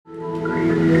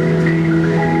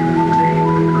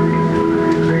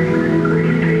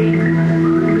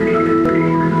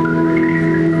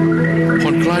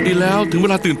ถึงเว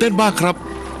ลาตื่นเต้นบ้างครับ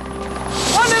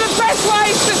One of the best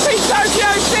ways to see Tokyo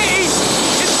City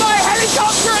is by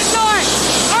helicopter at night.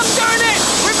 I'm doing it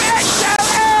with XL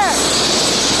Air.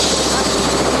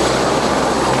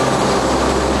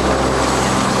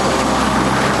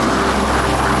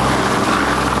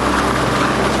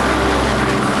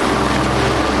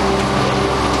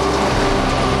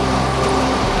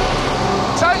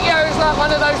 Tokyo is like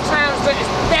one of those towns that is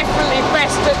definitely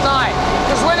best at night,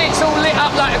 because when it's all lit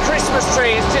up like a Christmas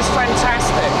tree, it's just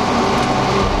fantastic.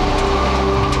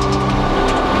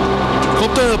 ค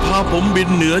อปเตอร์พาผมบิน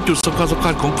เหนือจุดสำคั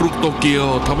ญของกรุงโตเกียว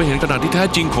ทำให้เห็นขนาดที่แท้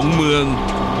จริงของเมือง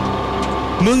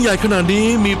ใหญ่ขนาดนี้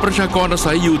มีประชากรอา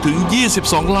ศัยอยู่ถึง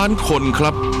22ล้านคนค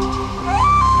รับ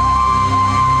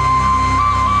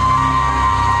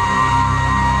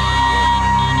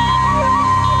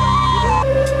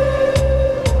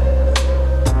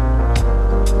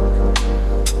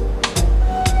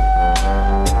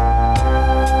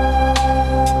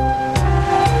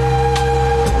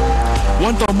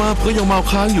วันต่อมาเพื่อยังเมา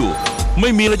ค้างอยู่ไม่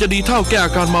มีอะไรจะดีเท่าแก้อ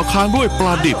าการเมาค้างด้วยปล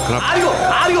าดิบครับ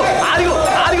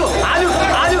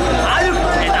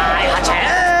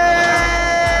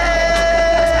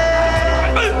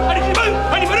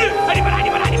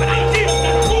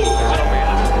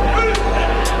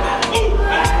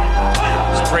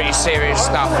Pretty serious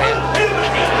stuff here.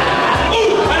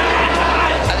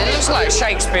 It looks like a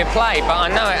Shakespeare play, but I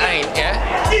know it ain't, yeah?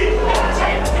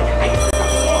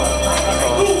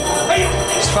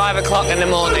 It's 5 o'clock in the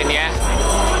morning, yeah?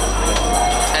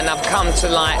 And I've come to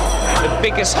like the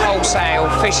biggest wholesale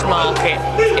fish market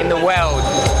in the world.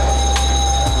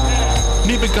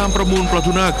 นี่เป็นการประมูลปลา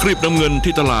ทูน่าครีบน้ำเงิน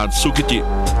ที่ตลาดซูกิจิ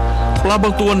ปลาบา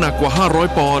งตัวหนักกว่า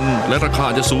500ปอนด์และราคา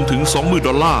จะสูงถึง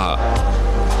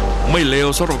 $20,000 ไม่เลว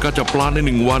สำหรับการจับปลาใน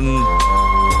1วัน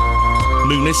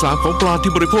1 ใน 3ของปลา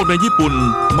ที่บริโภคในญี่ปุ่น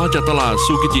มาจากตลาด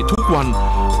ซูกิจิทุกวัน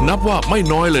นับว่าไม่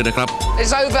น้อยเลยนะครับ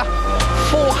There's over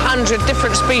 400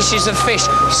 different species of fish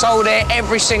sold here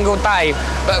every single day.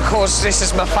 But of course, this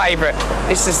is my favourite.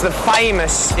 This is the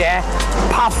famous,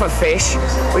 puffer fish,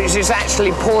 which is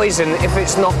actually poison if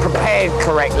it's not prepared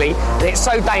correctly. And it's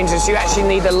so dangerous, you actually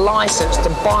need a license to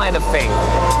buy the thing.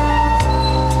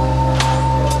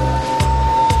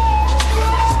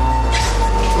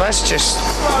 That's just...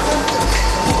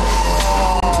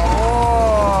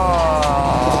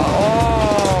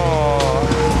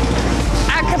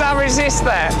 How could I resist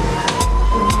that?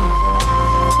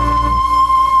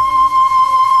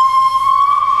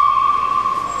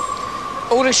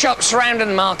 All the shops surrounding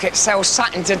the market sell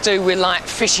something to do with like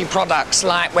fishy products,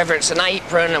 like whether it's an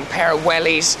apron, a pair of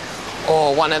wellies,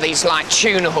 or one of these like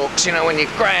tuna hooks, you know, when you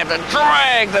grab and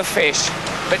drag the fish.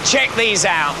 But check these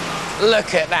out. Look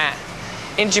at that.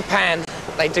 In Japan,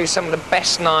 they do some of the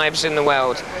best knives in the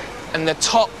world, and the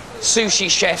top sushi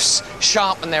chefs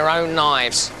sharpen their own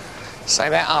knives. Say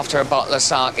that after a bottle of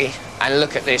sake, and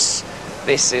look at this.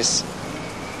 This is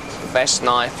the best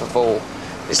knife of all.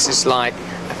 This is like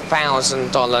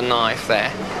 $1,000 knife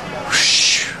there.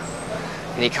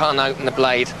 And you can't open the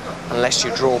blade unless you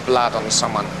draw blood on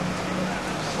someone.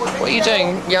 What are you doing,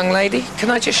 young lady? Can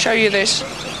I just show you this?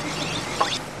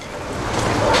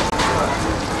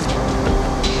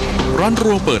 ร้านร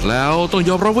วงเปิดแล้วต้อง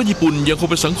ยอมรับว่าญี่ปุ่นยังคง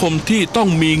เป็นสังคมที่ต้อง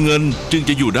มีเงินจึง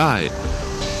จะอยู่ได้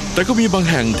แต่ก็มีบาง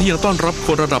แห่งที่ยังต้อนรับค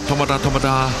นระดับธรรมด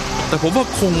าแต่ผมว่า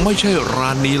คงไม่ใช่ร้า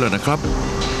นนี้เลยนะครับ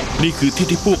นี่คือ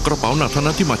ที่พวกกระเป๋าหนักเท่า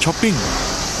นั้นที่มาช้อปปิ้ง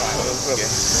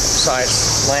So it's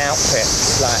my outfit.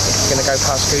 Like if you're gonna go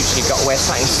past Gucci, you've got to wear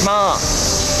something smart.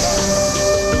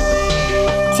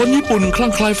 คนญี่ปุ่นคลั่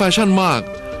งไคล้แฟชั่นมาก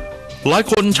หลาย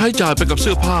คนใช้จ่ายไปกับเ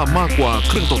สื้อผ้ามากกว่าเ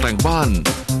ครื่องตกแต่งบ้าน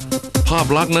ภาพ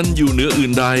ลักษณ์นั้นอยู่เหนืออื่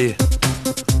นใด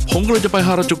ผมก็เลยจะไปฮ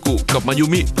าราจูกุกับมายุ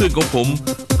มิเพื่อนของผม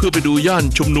เพื่อไปดูย่าน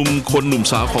ชุมนุมคนหนุ่ม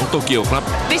สาวของโตเกียวครับ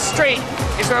This street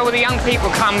is where all the young people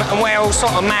come and wear all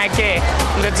sort of mad gear.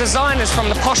 And the designers from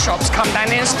the posh shops come down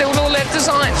here and steal all their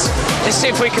designs. Let's see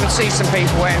if we can see some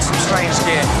people wearing some strange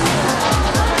gear.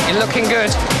 You're looking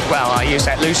good. Well, I use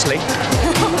that loosely.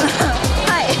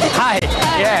 Hi.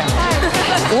 Yeah.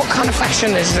 What kind of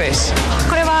fashion is this?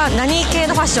 これは何系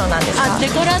のファッションなんですか？デ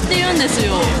コラって言うんです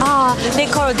よ。デ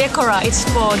コラ it's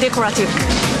for decorative.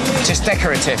 Just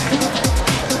decorative.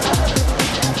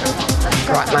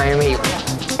 Right, Naomi.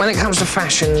 When it comes to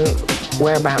fashion,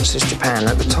 whereabouts is Japan?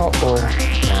 At the top or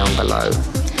down below?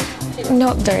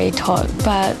 Not very top,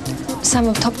 but some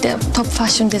of top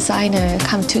fashion designers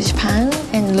come to Japan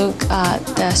and look at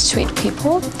the street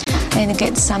people and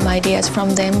get some ideas from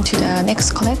them to the next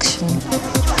collection.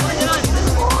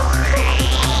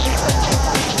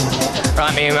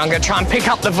 Right, Naomi, I'm going to try and pick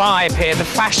up the vibe here, the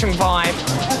fashion vibe.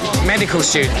 Medical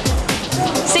student.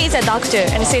 She's a doctor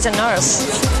and she's a nurse.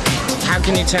 How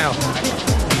can you tell?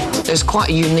 There's quite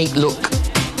a unique look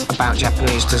about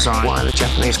Japanese design. Why are the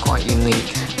Japanese quite unique?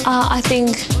 I think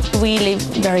we live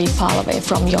very far away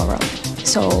from Europe,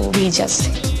 so we just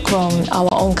grown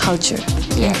our own culture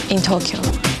in Tokyo.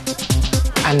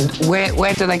 And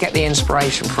where do they get the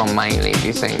inspiration from mainly, do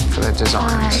you think, for the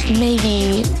designs?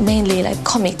 Maybe mainly like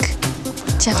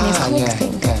Japanese comic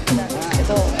thing.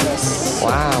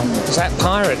 Wow, is that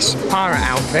pirate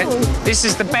outfit? This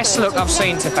is the best look I've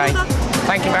seen today.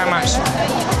 Thank you very much.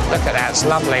 Look at that, it's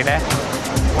lovely there.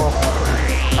 Oh.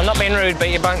 I'm not being rude, but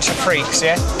you're a bunch of freaks,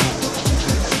 yeah?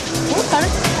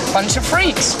 Bunch of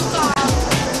freaks.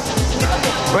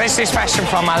 Where's this fashion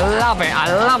from? I love it, I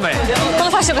love it. こ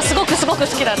のファッションがすごく好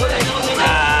きだって。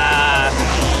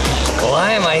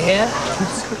Why am I here?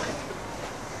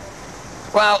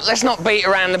 Well, let's not beat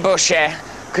around the bush here,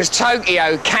 because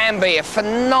Tokyo can be a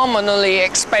phenomenally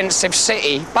expensive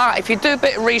city. But if you do a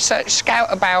bit of research, scout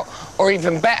about, or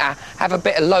even better, have a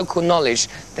bit of local knowledge,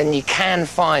 then you can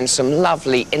find some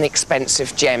lovely,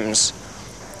 inexpensive gems.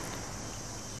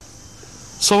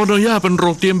 ซาวาโนย่าเป็นโร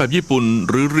งเตรียมแบบญี่ปุ่น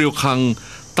หรือเรียวคัง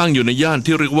ตั้งอยู่ในย่าน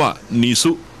ที่เรียกว่านิ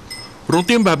ซุโรงเต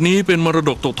รียมแบบนี้เป็นมร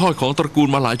ดกตกทอดของตระกูล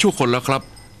มาหลายชั่วคนแล้วครับ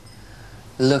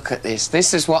Look at this. This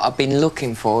is what I've been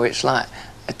looking for. It's like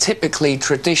a typically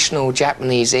traditional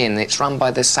Japanese inn. It's run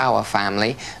by the Sawa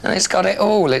family, and it's got it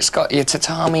all. It's got your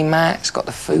tatami mat, it's got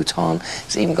the futon,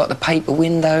 it's even got the paper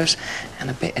windows and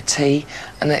a bit of tea.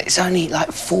 And it's only like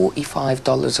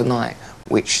 $45 a night,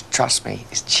 which, trust me,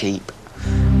 is cheap.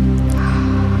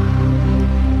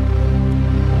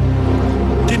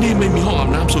 ที่นี่ไม่มีห้องอาบ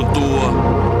น้ำส่วนตัว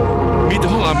มีแต่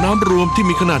ห้องอาบน้ำรวมที่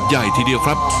มีขนาดใหญ่ทีเดียวค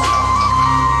รับ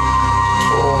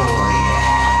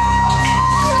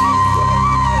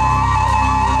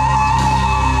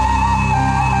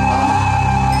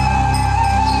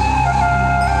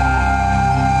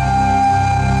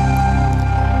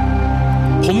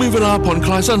ผมมีเวลาผ่อนค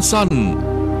ลายสั้น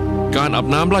ๆการอาบ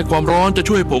น้ำไล่ความร้อนจะ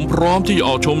ช่วยผมพร้อมที่จะอ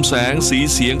อกชมแสงสี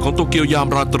เสียงของโตเกียวยาม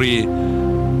ราตรี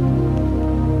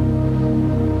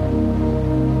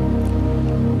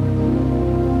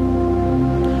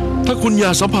ถ้าคุณอย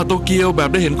ากสัมผัสโตเกียวแบบ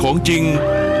ได้เห็นของจริง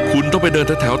คุณต้องไปเดิน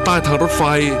แถวใต้ทางรถไฟ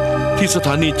ที่สถ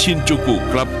านีชินจูกุ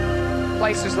ครับ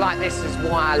Places like this is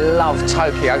why I love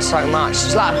Tokyo so much.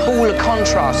 It's like a ball of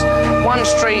contrast. One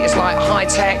street is like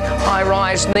high-tech,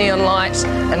 high-rise, neon lights,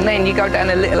 and then you go down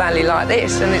a little alley like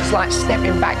this, and it's like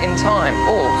stepping back in time,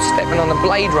 or stepping on a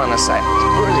Blade Runner set. It's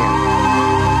brilliant.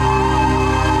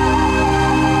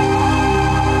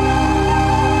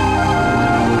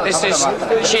 This is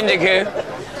Shinjuku.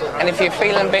 And if you're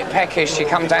feeling a bit peckish, you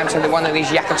come down to one of these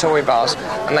yakitori bars,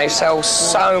 and they sell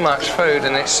so much food,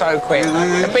 and it's so quick.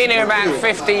 I've been here about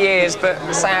 50 years, but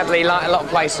sadly, like a lot of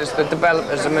places, the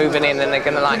developers are moving in, and they're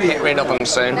going to like get rid of them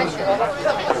soon.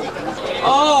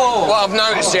 Oh! What I've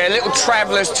noticed here, a little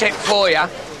traveller's tip for you.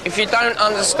 If you don't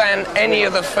understand any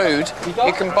of the food,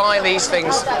 you can buy these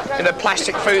things in the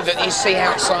plastic food that you see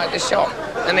outside the shop.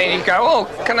 And then you go, oh,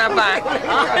 can I have that?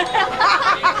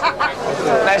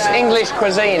 That's English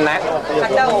cuisine, that.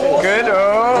 Good,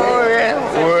 oh, yeah.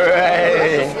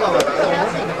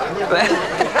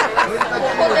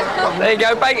 There you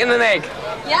go, bacon and egg.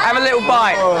 Have a little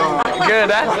bite.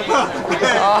 Good, huh?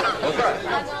 Oh.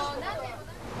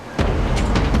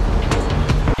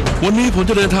 วันนี้ผม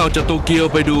จะเดินทางจากโตเกียว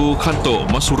ไปดูคันโตะ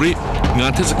มัตสึริงา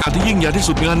นเทศกาลที่ยิ่งใหญ่ที่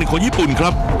สุดงานหนึ่งของญี่ปุ่นครั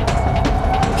บ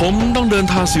ผมต้องเดิน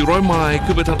ทาง400ไมล์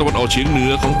ขึ้นไปทางตะวันออกเฉียงเหนื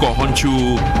อของเกาะฮอนชู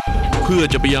เพื่อ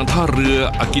จะไปยังท่าเรือ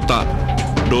อากิตะ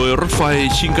โดยรถไฟ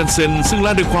ชินคันเซ็นซึ่งแ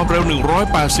ล่นด้วยความเร็ว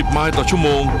180ไมล์ต่อชั่วโม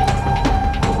ง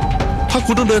ถ้า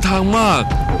คุณต้องเดินทางมาก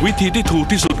วิธีที่ถูก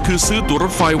ที่สุดคือซื้อตั๋วร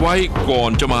ถไฟไว้ก่อ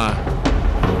นจะมา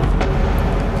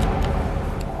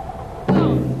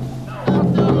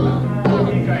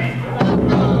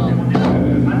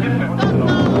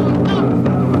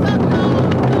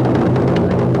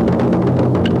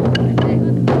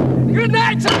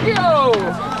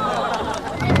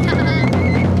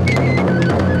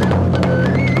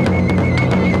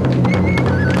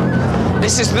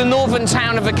This is the northern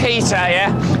town of Akita,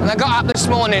 yeah? And I got up this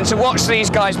morning to watch these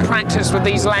guys practice with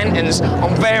these lanterns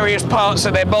on various parts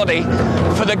of their body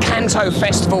for the Kanto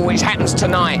festival, which happens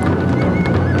tonight.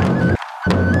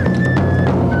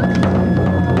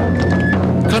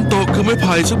 คันโตะคือไม้ไ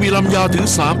ผ่ซึ่งมีลำยาวถึง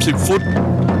30ฟุต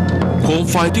โคม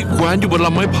ไฟที่แขวนอยู่บนล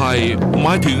ำไม้ไผ่หม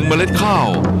ายถึงเมล็ดข้าว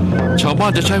ชาวบ้า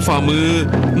นจะใช้ฝ่ามือ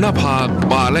หน้าผาก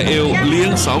บ่าและเอวเลี้ย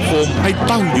งเสาโคมให้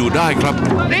ตั้งอยู่ได้ครับ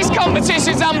This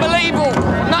competition is unbelievable.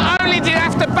 Not only do you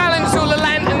have to balance all the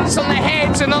lanterns on their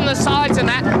heads and on the sides and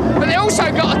that, but they also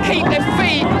got to keep their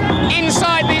feet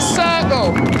inside this circle.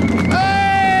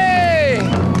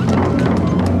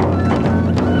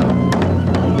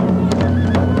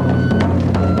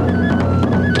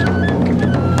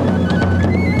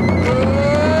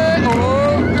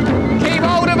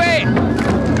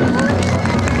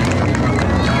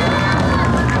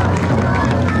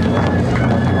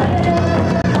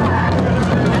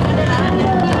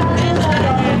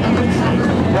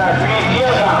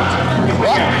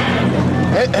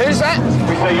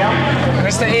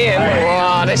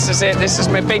 is it. This is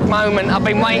my big moment I've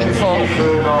been waiting for.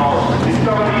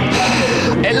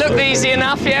 It looked easy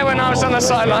enough, yeah, when I was on the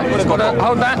sideline. Just got to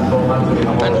hold that.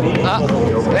 And up.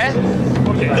 There?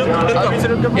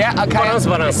 Yeah, okay.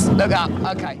 Balance. Look up,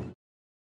 okay.